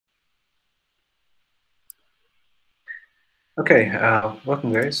Okay,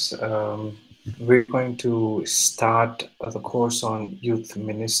 welcome guys. We're going to start the course on youth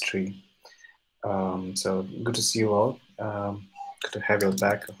ministry. So good to see you all. Good to have you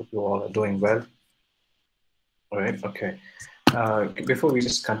back. I hope you all are doing well. All right, okay. Before we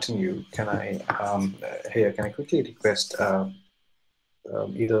just continue, can I quickly request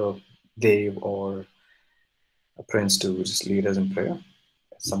either Dave or Prince to just lead us in prayer?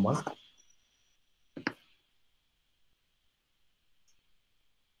 Someone?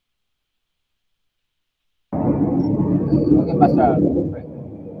 Okay, Pastor.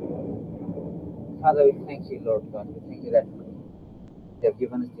 Father, we thank you, Lord God. We thank you that you have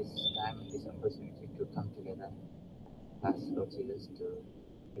given us this time and this opportunity to come together as Lord Jesus, to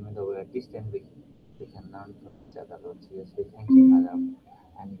even though we are distant, we can learn from each other, Lord Jesus. We thank you, Father.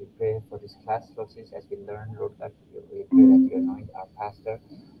 And we pray for this class, Lord Jesus, as we learn, Lord God. We pray that you anoint our pastor,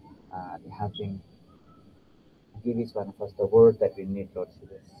 helping give each one of us the word that we need, Lord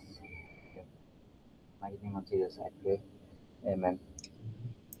Jesus. In the mighty name of Jesus, I pray. Amen.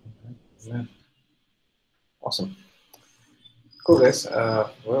 Amen. Awesome. Cool, guys.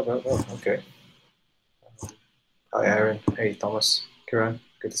 Well. Okay. Hi, Aaron. Hey, Thomas. Kiran.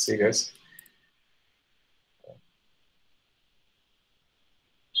 Good to see you guys.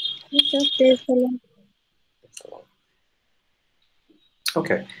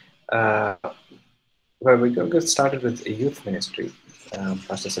 Okay. Well, we're going to get started with a youth ministry.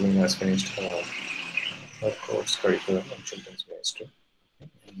 Pastor Selena has finished her course curriculum on children's ministry.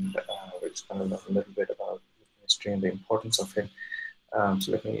 And we're just going to learn a little bit about youth ministry and the importance of it.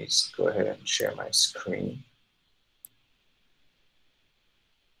 So let me just go ahead and share my screen.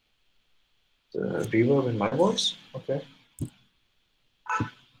 The reverb in my voice? Okay.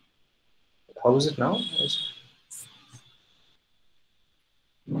 How is it now?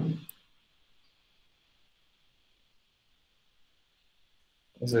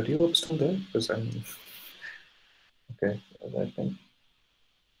 Is the reverb still there? Because I'm okay. I think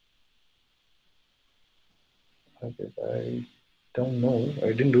I don't know.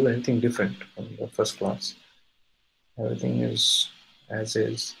 I didn't do anything different from the first class. Everything is as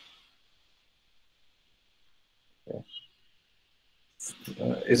is. Okay.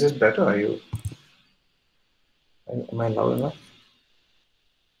 Is it better? Am I loud enough?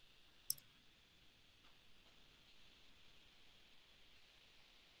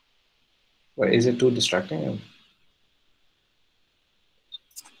 Or is it too distracting?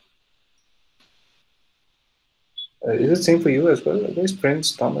 Is it same for you as well? Guys,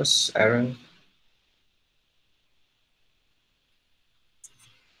 Prince, Thomas, Aaron?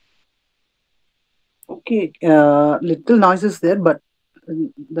 Okay, little noise is there, but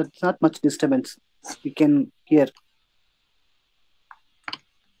that's not much disturbance. We can hear.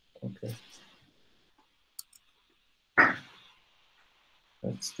 Okay.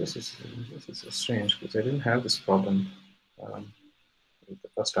 This is strange because I didn't have this problem with the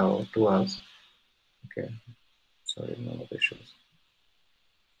first hour, 2 hours. Okay, sorry, no other issues.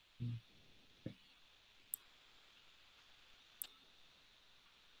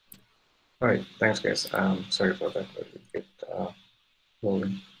 All right, thanks guys. Sorry for that, but we'll get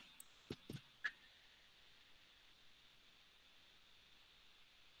rolling.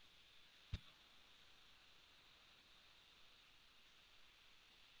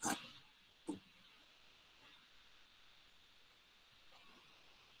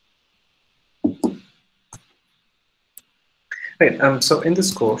 Right. So in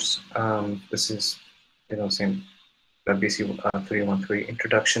this course, this is same BC313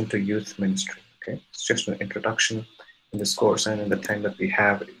 Introduction to Youth Ministry. Okay, it's just an introduction in this course, and in the time that we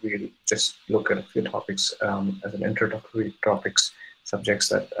have, we'll just look at a few topics as an introductory topics, subjects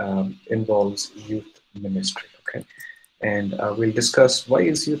that involves youth ministry. Okay, and we'll discuss why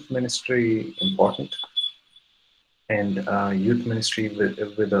is youth ministry important, and youth ministry with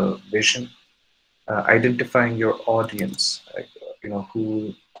a vision, identifying your audience, like,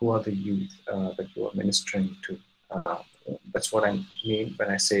 who are the youth that you are ministering to. That's what I mean when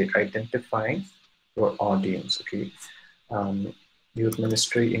I say identifying your audience. Okay, youth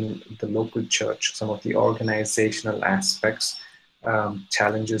ministry in the local church, some of the organizational aspects,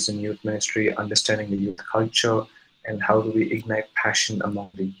 challenges in youth ministry, understanding the youth culture, and how do we ignite passion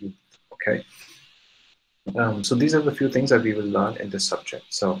among the youth. Okay, so these are the few things that we will learn in this subject.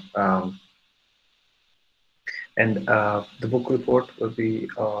 So the book report will be,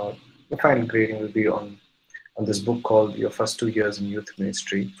 the final grading will be on this book called Your First 2 Years in Youth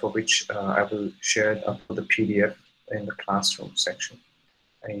Ministry, for which I will share it up to the PDF in the classroom section,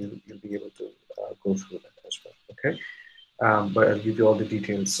 and you'll be able to go through that as well. Okay, but I'll give you all the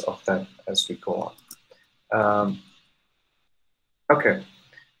details of that as we go on. Okay.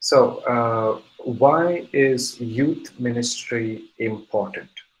 So, why is youth ministry important?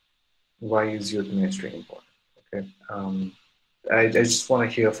 Why is youth ministry important? Okay. I just want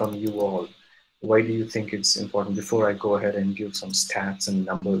to hear from you all. Why do you think it's important? Before I go ahead and give some stats and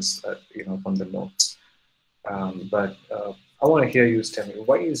numbers, from the notes. But I want to hear you tell me,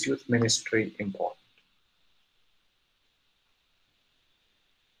 why is youth ministry important?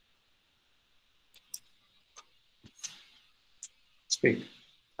 Speak.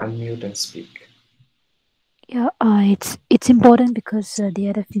 Unmute and speak. Yeah, it's important because they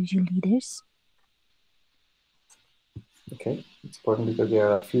are the future leaders. Okay. It's important because they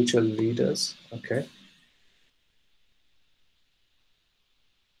are future leaders. Okay.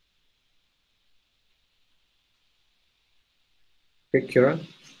 Okay, Kiran,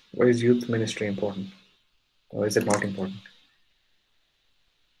 why is youth ministry important? Or is it not important?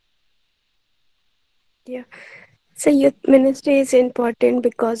 Yeah. So youth ministry is important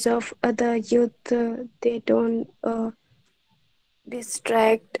because of other youth. They don't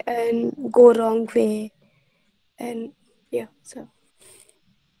distract and go wrong way. And yeah, so.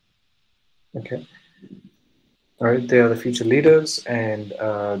 Okay. All right, they are the future leaders and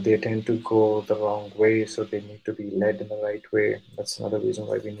they tend to go the wrong way, so they need to be led in the right way. That's another reason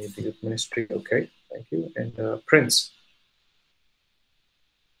why we need the youth ministry. Okay, thank you. And Prince.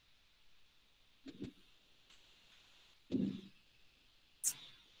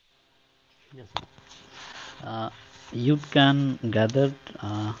 Yes. Youth can gather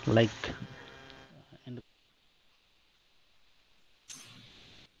like in the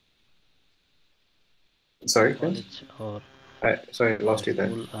Sorry, Prince? college or Sorry, I lost you there.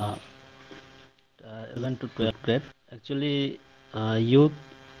 school 11 to 12th grade. Actually, youth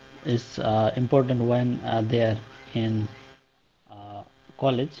is important when they are in uh,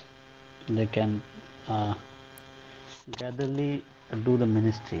 college. They can uh, gatherly do the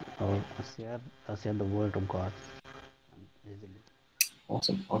ministry or share the word of God easily.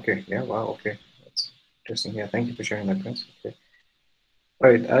 Awesome. Okay, yeah, wow, okay. That's interesting. Yeah, thank you for sharing that, Prince. Okay. All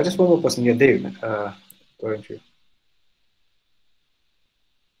right, just one more person. Yeah, Dave, why don't you?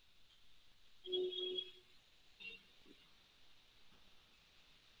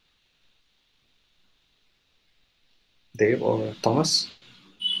 Dave or Thomas?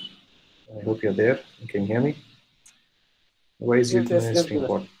 I hope you're there. You can hear me. Why is Yes, youth yes, yes, ministry brother.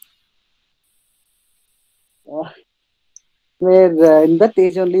 important? Where in that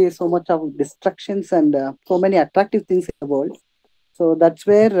age only so much of distractions and so many attractive things in the world. So that's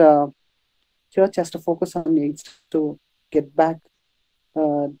where church has to focus on needs to get back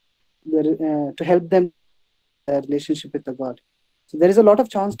to help them to rebuild their relationship with the God. So there is a lot of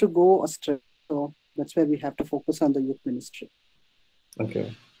chance to go astray. So that's where we have to focus on the youth ministry.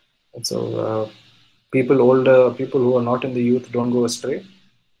 Okay. And so people older, people who are not in the youth don't go astray?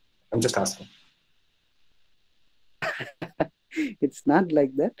 I'm just asking. It's not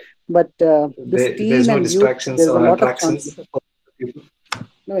like that, but this There's teen no and youth, distractions there's a or lot of chance. attractions for people.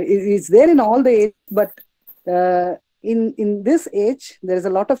 No, it's there in all the age, but in this age, there is a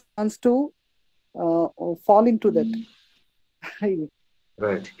lot of chance to fall into that.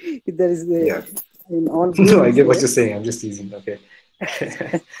 Right. There is Yeah. in all No, I grooming is get what there. you're saying. I'm just teasing. Okay.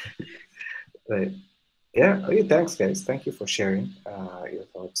 Right. Yeah. Okay. Thanks, guys. Thank you for sharing your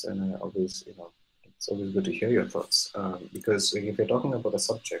thoughts, and always, it's always good to hear your thoughts because if you're talking about a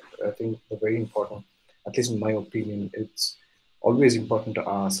subject, I think the very important, at least in my opinion, it's always important to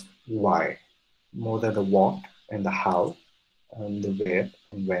ask why more than the what and the how and the where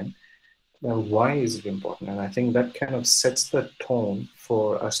and when. Now, why is it important? And I think that kind of sets the tone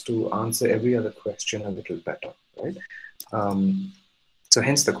for us to answer every other question a little better, right? Um, so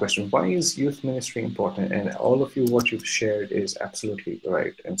hence the question, why is youth ministry important? And all of you, what you've shared is absolutely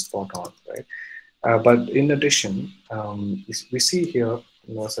right and spot on, right? But in addition, we see here,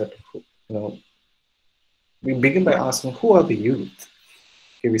 that, we begin by asking, who are the youth?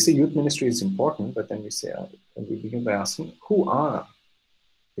 Okay, we say youth ministry is important, but then we begin by asking, who are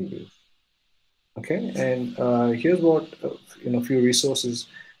the youth? Okay, and here's what few resources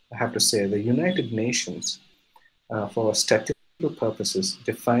I have to say. The United Nations, for statistical purposes,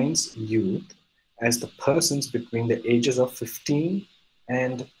 defines youth as the persons between the ages of 15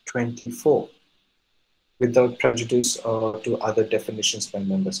 and 24, without prejudice to other definitions by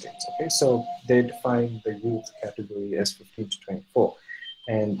member states. Okay, so they define the youth category as 15 to 24,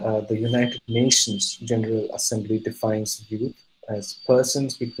 and the United Nations General Assembly defines youth as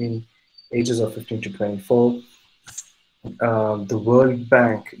persons between ages of 15 to 24. The World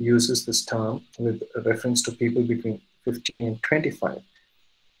Bank uses this term with reference to people between 15 and 25.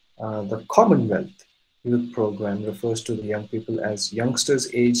 The Commonwealth youth program refers to the young people as youngsters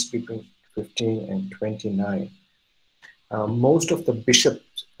aged between 15 and 29. Most of the bishop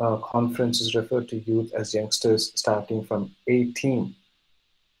conferences refer to youth as youngsters starting from 18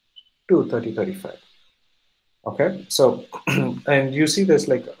 to 30, 35. Okay, so and you see there's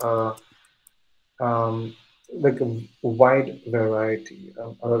like a wide variety,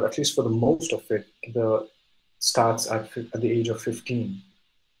 or at least for the most of it, the starts at the age of 15,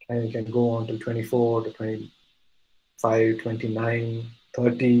 and it can go on to 24 to 25, 29,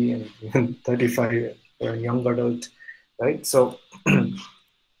 30, and even 35 for a young adult, right? So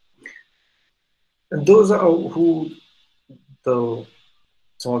those are who the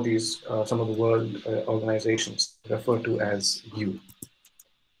some of the world organizations refer to as youth,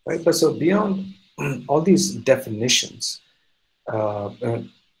 right? But so beyond all these definitions,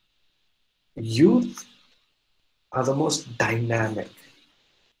 youth are the most dynamic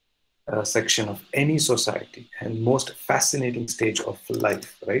section of any society and most fascinating stage of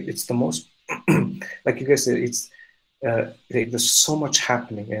life, right? It's the most, like you guys said, it's there's so much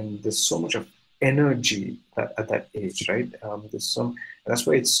happening and there's so much of energy at that age, right? That's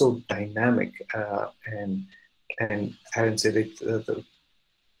why it's so dynamic, and Aaron said it, the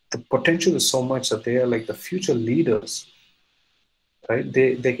potential is so much that they are like the future leaders, right?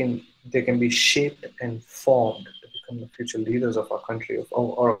 They can be shaped and formed to become the future leaders of our country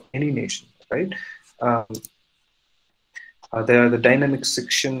or of any nation, right? They are the dynamic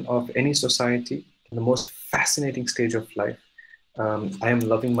section of any society, the most fascinating stage of life. I am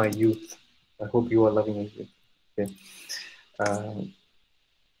loving my youth. I hope you are loving your youth. Okay.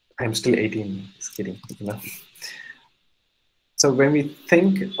 I'm still 18. Just kidding. You know. So when we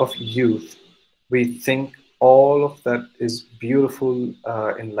think of youth, we think all of that is beautiful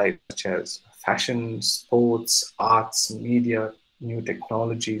in life, such as fashion, sports, arts, media, new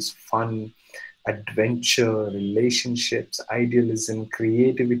technologies, fun, adventure, relationships, idealism,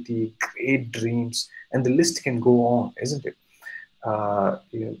 creativity, great dreams, and the list can go on, isn't it? I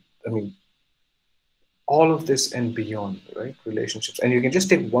mean, all of this and beyond, right? Relationships, and you can just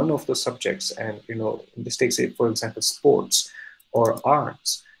take one of the subjects, and just take, say, for example, sports or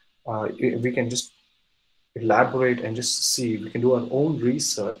arts. We can just elaborate and just see. We can do our own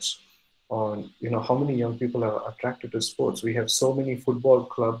research on how many young people are attracted to sports. We have so many football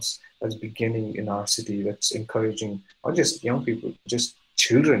clubs that's beginning in our city, that's encouraging not just young people, just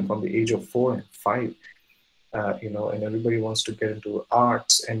children from the age of 4 and 5. And everybody wants to get into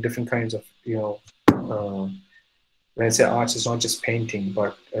arts and different kinds of when I say arts, it's not just painting,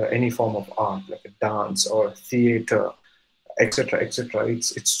 but any form of art, like a dance or theater, etc., etc.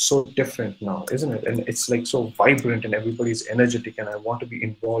 It's so different now, isn't it? And it's like so vibrant, and everybody's energetic, and I want to be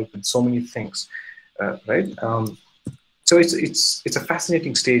involved in so many things, right? So it's a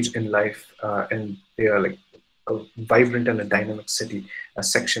fascinating stage in life, and they are like a vibrant and a dynamic city, a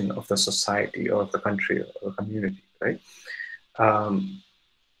section of the society or of the country or community, right?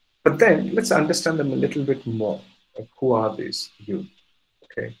 But then let's understand them a little bit more. Like, who are these youth?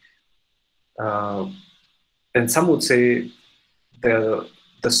 Okay, and some would say they're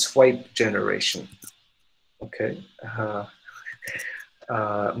the swipe generation. Okay,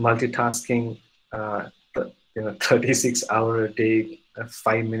 multitasking, 36-hour a day, a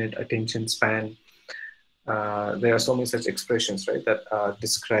 5-minute attention span. There are so many such expressions, right, that are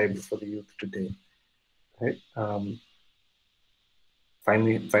described for the youth today, right?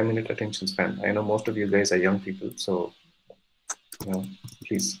 5-minute attention span. I know most of you guys are young people, so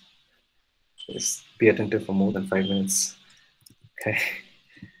please just be attentive for more than 5 minutes. Okay.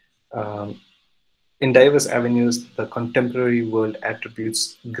 In diverse avenues, the contemporary world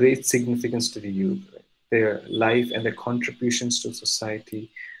attributes great significance to the youth. Right? Their life and their contributions to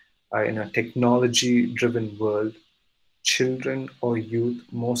society are in a technology-driven world. Children or youth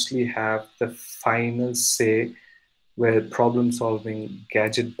mostly have the final say where problem solving,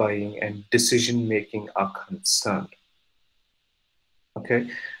 gadget buying, and decision making are concerned. Okay,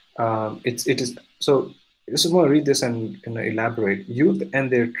 it is so. I just want to read this and elaborate. Youth and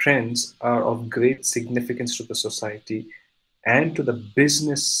their trends are of great significance to the society and to the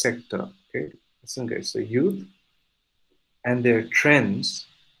business sector. Okay, listen, guys. So youth and their trends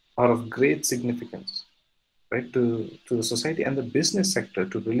are of great significance, right, to the society and the business sector,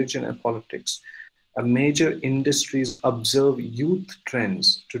 to religion and politics. Major industries observe youth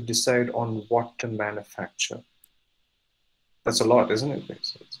trends to decide on what to manufacture. That's a lot, isn't it?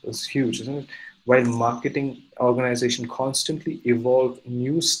 It's huge, isn't it? While marketing organizations constantly evolve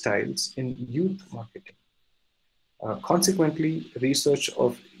new styles in youth marketing. Consequently, research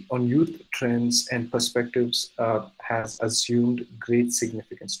on youth trends and perspectives has assumed great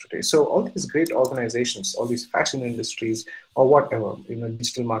significance today. So all these great organizations, all these fashion industries or whatever,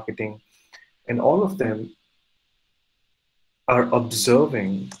 digital marketing, and all of them are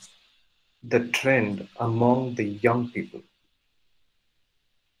observing the trend among the young people.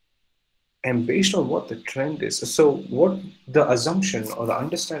 And based on what the trend is, so what the assumption or the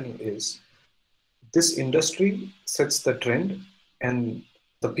understanding is, this industry sets the trend and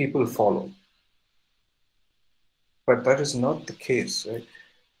the people follow. But that is not the case, right?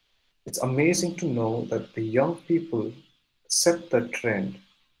 It's amazing to know that the young people set the trend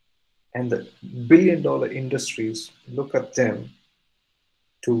and the billion-dollar industries look at them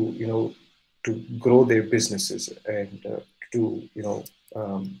to, to grow their businesses and do,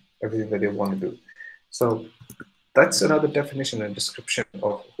 everything that they want to do. So that's another definition and description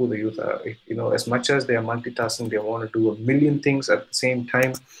of who the youth are. As much as they are multitasking, they want to do a million things at the same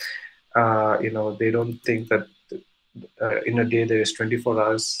time. They don't think that in a day there is 24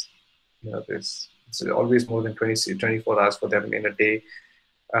 hours. There's it's always more than 24 hours for them in a day,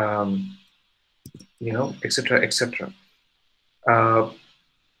 etc., etc.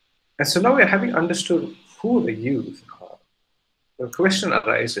 And so now we're having understood who the youth are. The question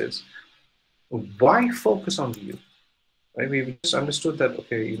arises, why focus on the youth? Right? We've just understood that,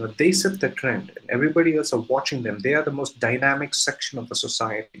 okay, they set the trend and everybody else are watching them. They are the most dynamic section of the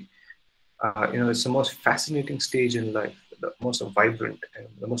society. It's the most fascinating stage in life, the most vibrant and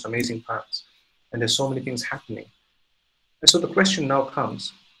the most amazing parts. And there's so many things happening. And so the question now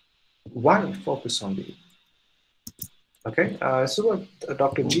comes, why focus on the youth? Okay, so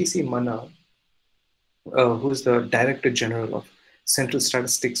Dr. G.C. Manna, who is the Director General of Central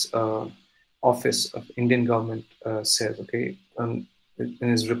Statistics Office of Indian Government, says, okay, in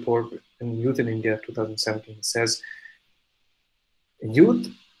his report in Youth in India 2017, says, youth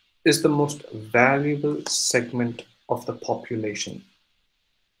is the most valuable segment of the population.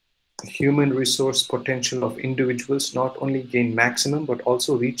 The human resource potential of individuals not only gain maximum, but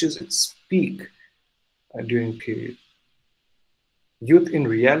also reaches its peak during period. Youth in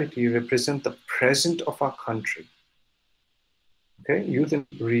reality represent the present of our country. Okay, youth in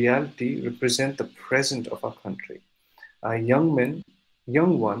reality represent the present of our country.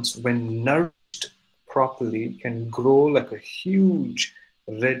 Young ones, when nourished properly, can grow like a huge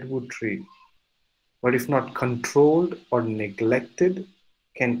redwood tree. But if not controlled or neglected,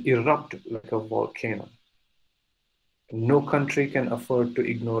 can erupt like a volcano. No country can afford to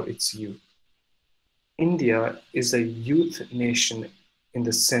ignore its youth. India is a youth nation in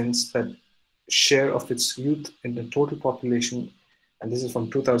the sense that share of its youth in the total population, and this is from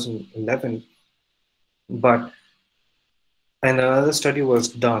 2011, but another study was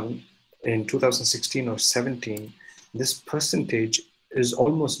done in 2016 or 17, this percentage is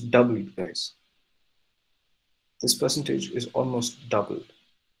almost doubled, guys. This percentage is almost doubled.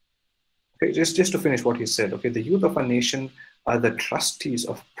 Okay, just to finish what he said, okay, the youth of our nation are the trustees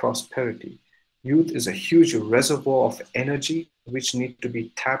of prosperity. Youth is a huge reservoir of energy which need to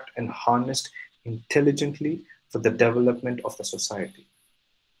be tapped and harnessed intelligently for the development of the society.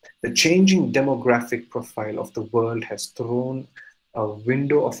 The changing demographic profile of the world has thrown a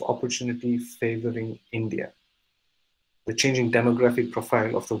window of opportunity favoring India. The changing demographic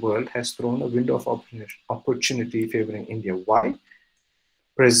profile of the world has thrown a window of opportunity favoring India. Why?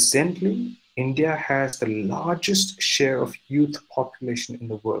 Presently, India has the largest share of youth population in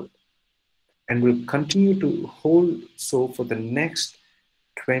the world and will continue to hold so for the next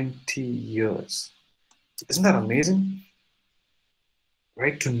 20 years. Isn't that amazing?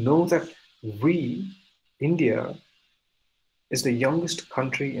 Right? To know that we, India, is the youngest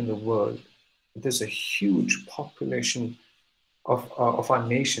country in the world. There's a huge population of our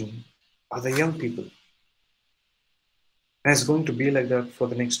nation are the young people. And it's going to be like that for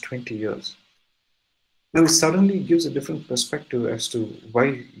the next 20 years. Now, it suddenly gives a different perspective as to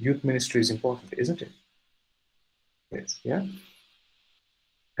why youth ministry is important, isn't it? Yes, yeah.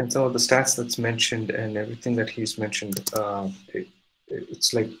 And some of the stats that's mentioned and everything that he's mentioned,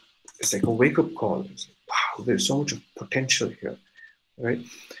 it's like a wake-up call. It's like, wow, there's so much potential here, right?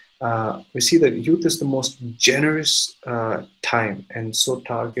 We see that youth is the most generous time, and so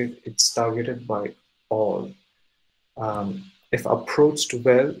it's targeted by all. If approached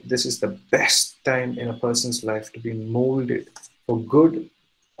well, this is the best time in a person's life to be molded for good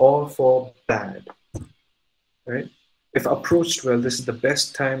or for bad, right? If approached well, this is the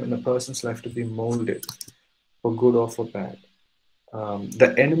best time in a person's life to be molded for good or for bad.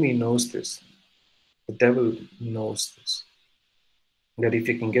 The enemy knows this. The devil knows this. That if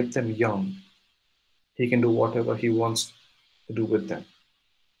you can get them young, he can do whatever he wants to do with them,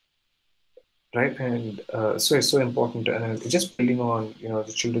 right? And so it's so important. And just building on,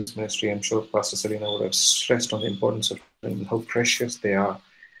 the children's ministry, I'm sure Pastor Selena would have stressed on the importance of children, how precious they are.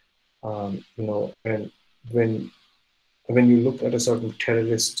 And when you look at a certain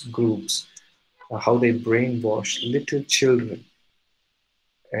terrorist groups, how they brainwash little children,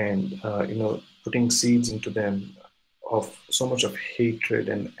 and putting seeds into them of so much of hatred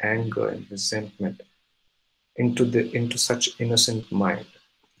and anger and resentment into such innocent mind.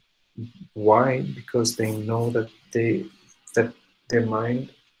 Why? Because they know that their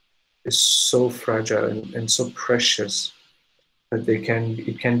mind is so fragile and so precious that it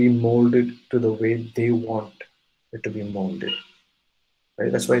can be molded to the way they want it to be molded.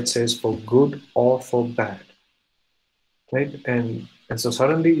 Right? That's why it says for good or for bad. Right? And so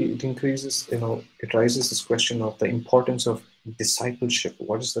suddenly it increases, it raises this question of the importance of discipleship.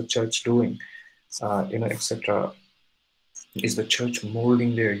 What is the church doing? Etc. Is the church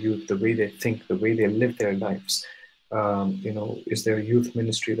molding their youth, the way they think, the way they live their lives? Is there a youth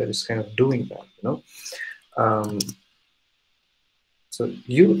ministry that is kind of doing that? So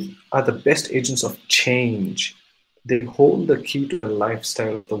youth are the best agents of change. They hold the key to the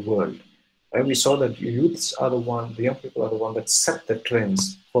lifestyle of the world. Right? We saw that youths are the young people are the one that set the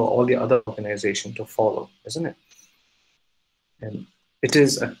trends for all the other organizations to follow, isn't it? And it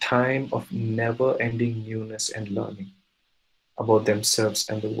is a time of never-ending newness and learning about themselves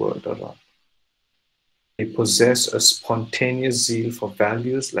and the world around. They possess a spontaneous zeal for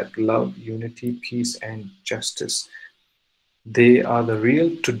values like love, unity, peace, and justice. They are the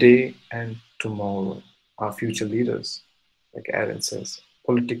real today and tomorrow, our future leaders, like Aaron says.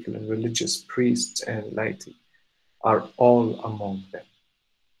 Political and religious priests and laity are all among them.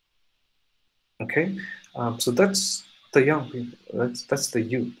 Okay, so that's the young people. That's the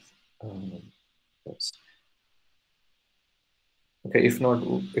youth. Okay, if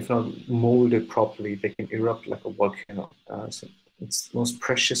not molded properly, they can erupt like a volcano. So it's most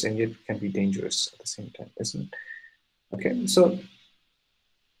precious and yet can be dangerous at the same time, isn't it? Okay, so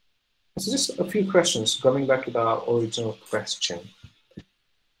just a few questions coming back to the original question.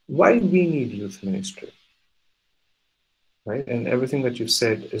 Why we need youth ministry, right? And everything that you've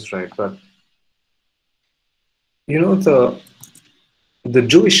said is right, but the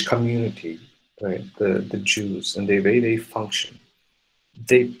Jewish community, right? The Jews and the way they function,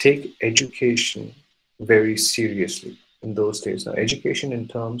 they take education very seriously in those days. Now, education in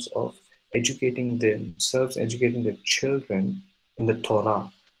terms of educating themselves, educating their children in the Torah.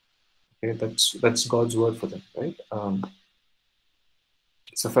 Okay, that's God's word for them, right?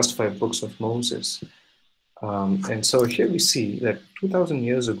 It's the first 5 books of Moses. And so here we see that 2,000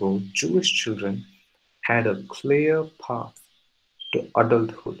 years ago, Jewish children had a clear path to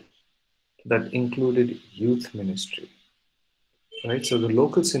adulthood that included youth ministry. Right? So the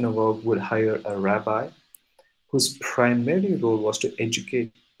local synagogue would hire a rabbi whose primary role was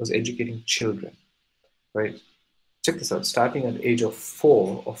educating children. Right? Check this out. Starting at the age of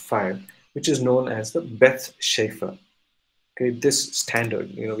 4 or 5, which is known as the Beth Shafer. Okay, this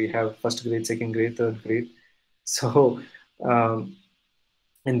standard. We have first grade, second grade, third grade. So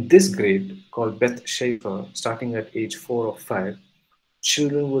in this grade called Beth Shafer, starting at age 4 or 5,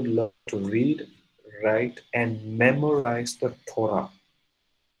 children would learn to read, write, and memorize the Torah.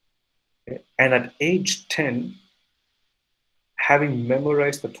 Okay? And at age 10, having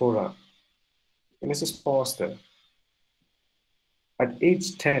memorized the Torah, let's just pause there. At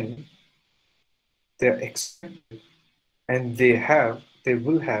age 10, they're expected and they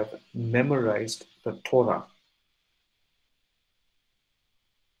will have memorized the Torah.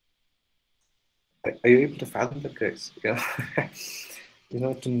 Are you able to fathom that, guys? Yeah.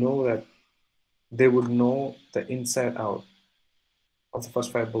 To know that they would know the inside out of the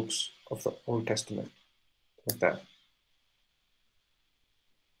first 5 books of the Old Testament, like that.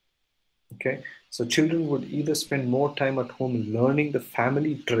 Okay, so children would either spend more time at home learning the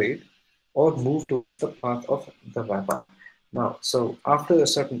family trade or move to the path of the rabbi. Now, so after a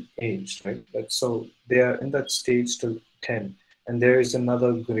certain age, right? So they are in that stage till 10, and there is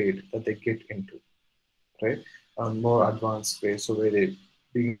another grade that they get into, right? More advanced grade, so where they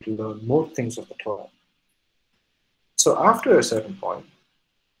begin to learn more things of the Torah. So after a certain point,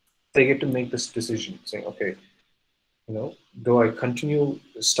 they get to make this decision, saying, okay, do I continue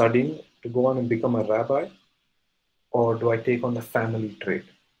studying to go on and become a rabbi, or do I take on the family trade?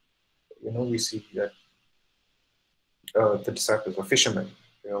 We see that the disciples were fishermen.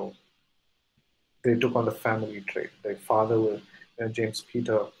 They took on the family trade. Their father was James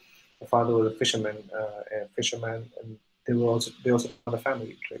Peter. The father was a fisherman, and they also took on the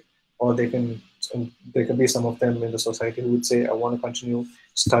family trade or there can be some of them in the society who would say, I want to continue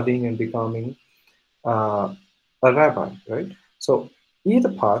studying and becoming a rabbi, right? So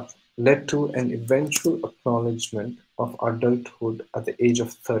either path led to an eventual acknowledgement of adulthood at the age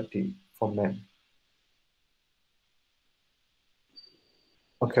of 30 for men.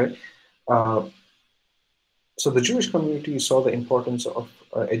 Okay. So the Jewish community saw the importance of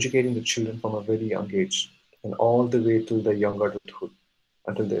educating the children from a very young age and all the way to the young adulthood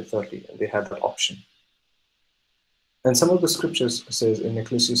until they're 30, and they had that option. And some of the scriptures says in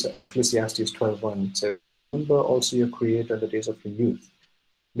Ecclesiastes 12:1 says, remember also your Creator in the days of your youth,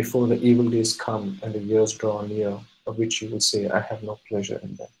 before the evil days come and the years draw near, of which you will say, I have no pleasure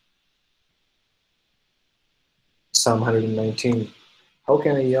in them. Psalm 119, how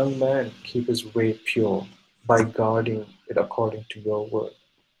can a young man keep his way pure? By guarding it according to your word.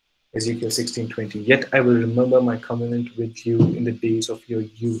 Ezekiel 16:20, yet I will remember my covenant with you in the days of your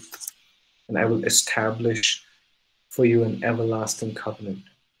youth, and I will establish for you an everlasting covenant.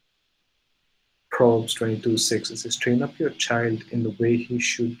 Proverbs 22:6, it says, train up your child in the way he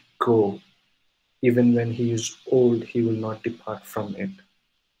should go. Even when he is old, he will not depart from it.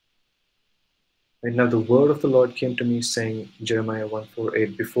 And now the word of the Lord came to me saying, Jeremiah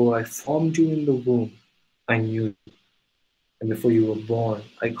 1:4-8, before I formed you in the womb, I knew you. And before you were born,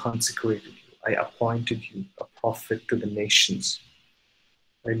 I consecrated you. I appointed you a prophet to the nations.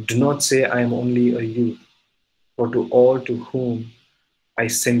 I do not say I am only a youth, for to all to whom I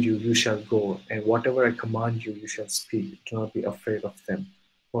send you, you shall go, and whatever I command you, you shall speak. Do not be afraid of them,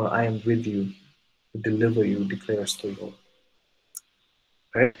 for I am with you to deliver you, declares the Lord.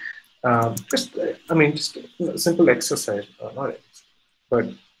 Right? Just a simple exercise, but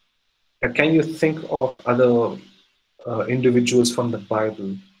can you think of other individuals from the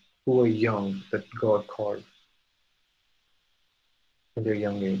Bible who were young that God called in their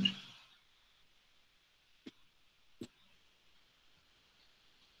young age?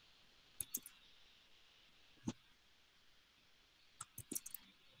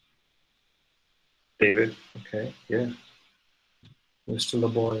 David, okay, yeah. He was still a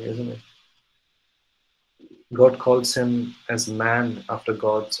boy, isn't it? God calls him as man after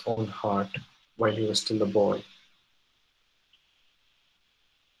God's own heart while he was still a boy.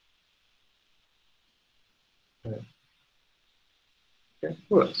 Yeah. Okay,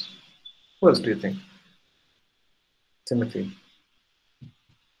 who else? Who else do you think? Timothy.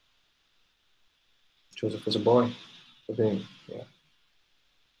 Joseph was a boy. Yeah.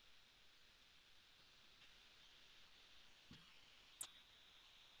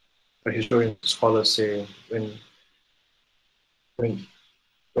 But historian scholars say when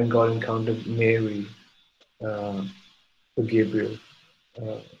God encountered Mary, Gabriel,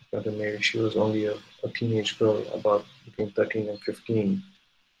 Mary, she was only a teenage girl, about between 13 and 15.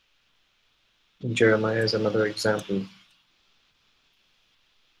 And Jeremiah is another example.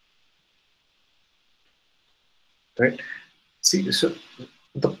 Right? See, so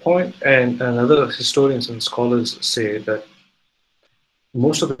the point, and other historians and scholars say that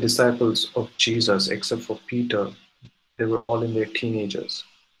most of the disciples of Jesus, except for Peter, they were all in their teenagers.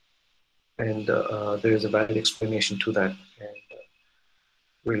 And there is a valid explanation to that. And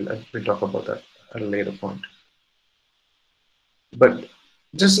we'll talk about that at a later point. But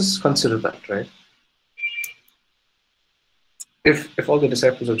just consider that, right? If all the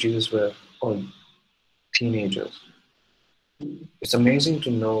disciples of Jesus were all teenagers, it's amazing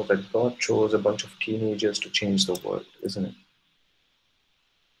to know that God chose a bunch of teenagers to change the world, isn't it?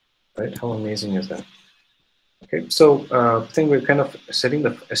 Right? How amazing is that? Okay, so I think we're kind of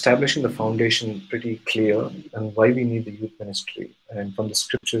establishing the foundation pretty clear and why we need the youth ministry. And from the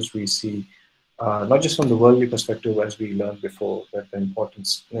scriptures we see, not just from the worldly perspective as we learned before, but the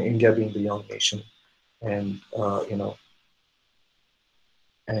importance, India being the young nation, and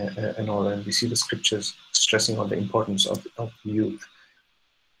and all, and we see the scriptures stressing on the importance of youth,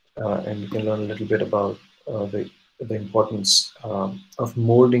 and we can learn a little bit about the importance of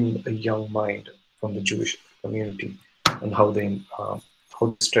molding a young mind from the Jewish community, and how they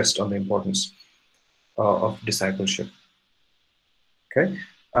stressed on the importance of discipleship. Okay,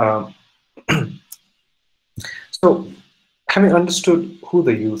 so having understood who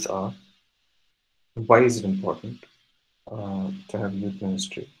the youth are, why is it important to have youth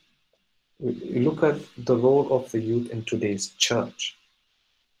ministry? We look at the role of the youth in today's church.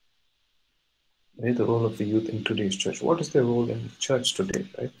 Right? The role of the youth in today's church. What is their role in the church today?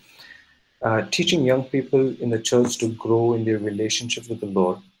 Right? Teaching young people in the church to grow in their relationship with the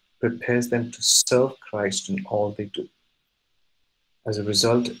Lord prepares them to serve Christ in all they do. As a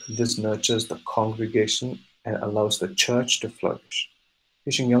result, this nurtures the congregation and allows the church to flourish.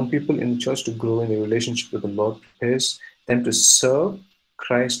 Teaching young people in the church to grow in their relationship with the Lord prepares them to serve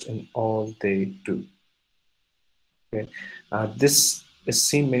Christ in all they do. Okay? This is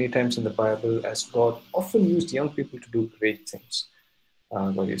seen many times in the Bible as God often used young people to do great things.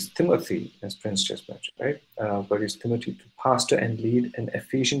 God used Timothy, as Prince just mentioned, right? God used Timothy to pastor and lead an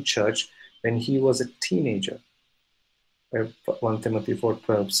Ephesian church when he was a teenager. 1 Timothy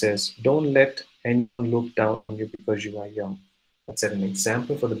 4:12 says, "Don't let anyone look down on you because you are young, but set an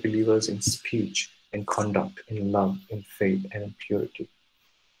example for the believers in speech, in conduct, in love, in faith, and in purity."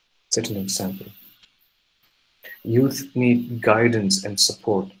 Set an example. Youth need guidance and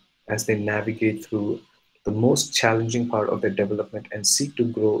support as they navigate through the most challenging part of their development and seek to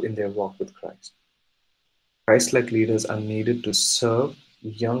grow in their walk with Christ. Christ-like leaders are needed to serve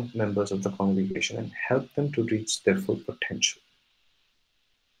young members of the congregation and help them to reach their full potential.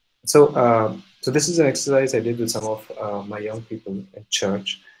 So this is an exercise I did with some of my young people in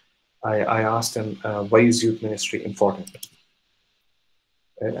church. I asked them, why is youth ministry important?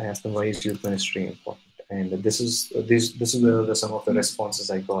 Right? I asked them, why is youth ministry important? And this is some of the responses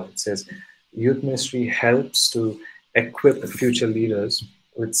I got. It says, youth ministry helps to equip future leaders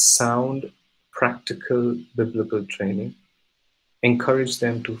with sound, practical biblical training, encourage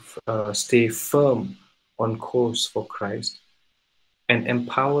them to stay firm on course for Christ, and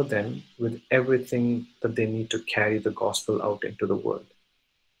empower them with everything that they need to carry the gospel out into the world.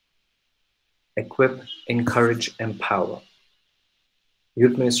 Equip, encourage, empower.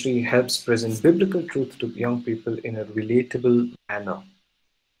 Youth ministry helps present biblical truth to young people in a relatable manner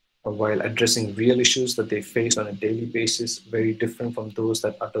while addressing real issues that they face on a daily basis, very different from those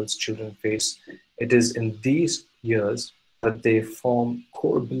that adults, children face. It is in these years that they form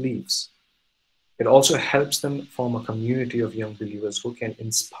core beliefs. It also helps them form a community of young believers who can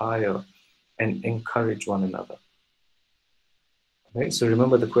inspire and encourage one another. Right? So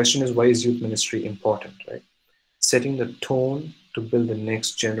remember, the question is, why is youth ministry important? Right? Setting the tone to build the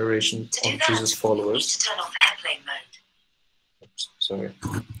next generation of Jesus followers. Turn off airplane mode. Oops, sorry.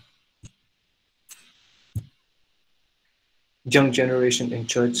 Young generation in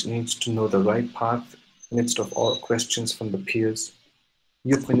church needs to know the right path amidst of all questions from the peers.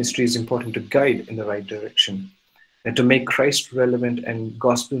 Youth ministry is important to guide in the right direction and to make Christ relevant and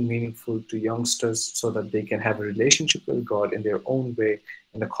gospel meaningful to youngsters so that they can have a relationship with God in their own way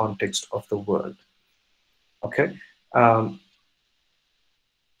in the context of the world. Okay?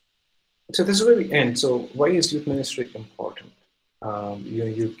 So this is where we end. So why is youth ministry important?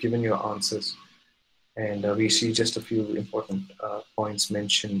 You've given your answers, and we see just a few important points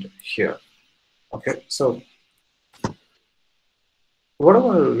mentioned here. Okay, so what I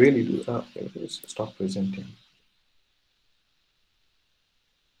want to really do, let's stop presenting.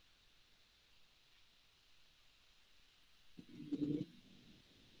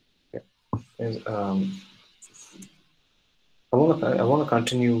 Okay. I want to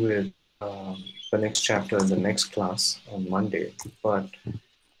continue with the next chapter in the next class on Monday, but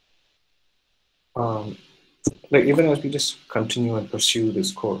like even as we just continue and pursue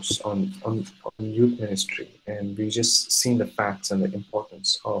this course on youth ministry, and we just seen the facts and the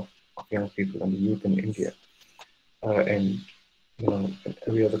importance of young people and the youth in India and in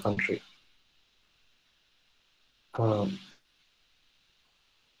every other country. I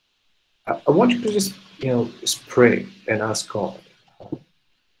want you to just just pray and ask God,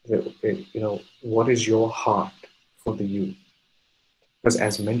 what is your heart for the youth? Because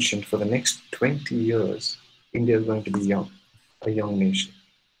as mentioned, for the next 20 years, India is going to be a young nation.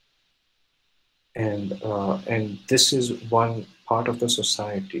 And this is one part of the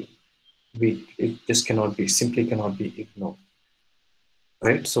society it just simply cannot be ignored.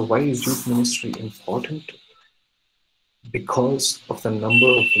 Right? So why is youth ministry important? Because of the number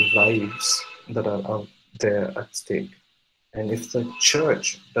of lives that are out there at stake. And if the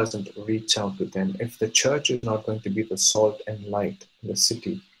church doesn't reach out to them, if the church is not going to be the salt and light in the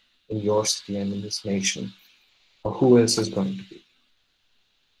city, in your city and in this nation, who else is going to be?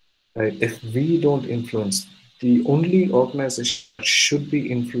 Right? If we don't influence, the only organization that should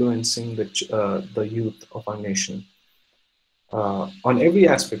be influencing the youth of our nation on every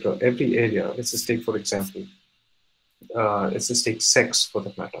aspect or every area. Let's just take, for example, let's just take sex for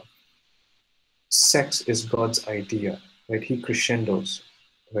that matter. Sex is God's idea, right? He crescendos,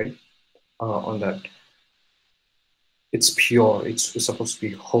 right? On that. It's pure, it's supposed to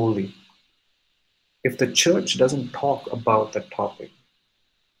be holy. If the church doesn't talk about that topic,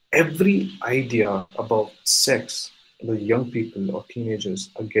 every idea about sex the young people or teenagers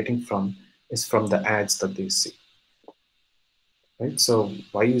are getting is from the ads that they see. Right? So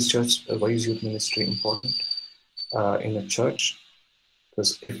why is youth ministry important in a church?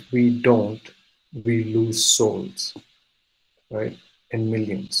 because if we don't, we lose souls, right, in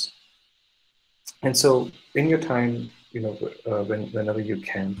millions. And so in your time, whenever you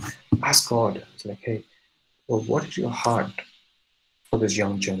can, ask God. It's like, hey, well, what is your heart for this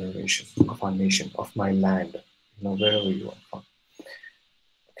young generation of our nation, of my land, wherever you are from?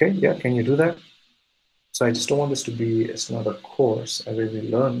 Okay, yeah, can you do that? So I just don't want this to be, it's not a course where we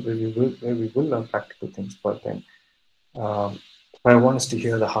learn, where we will learn practical things, but then I want us to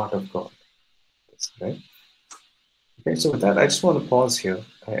hear the heart of God, right? Okay, so with that, I just want to pause here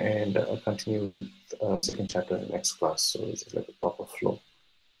and continue the second chapter in the next class. So it's like a proper flow.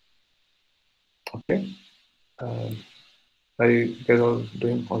 Okay, are you guys all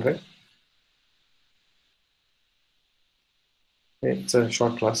doing all right? Okay, it's a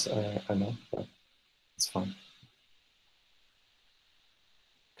short class, I know, but it's fine.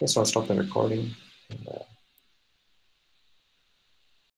 Okay, so I'll stop the recording. And,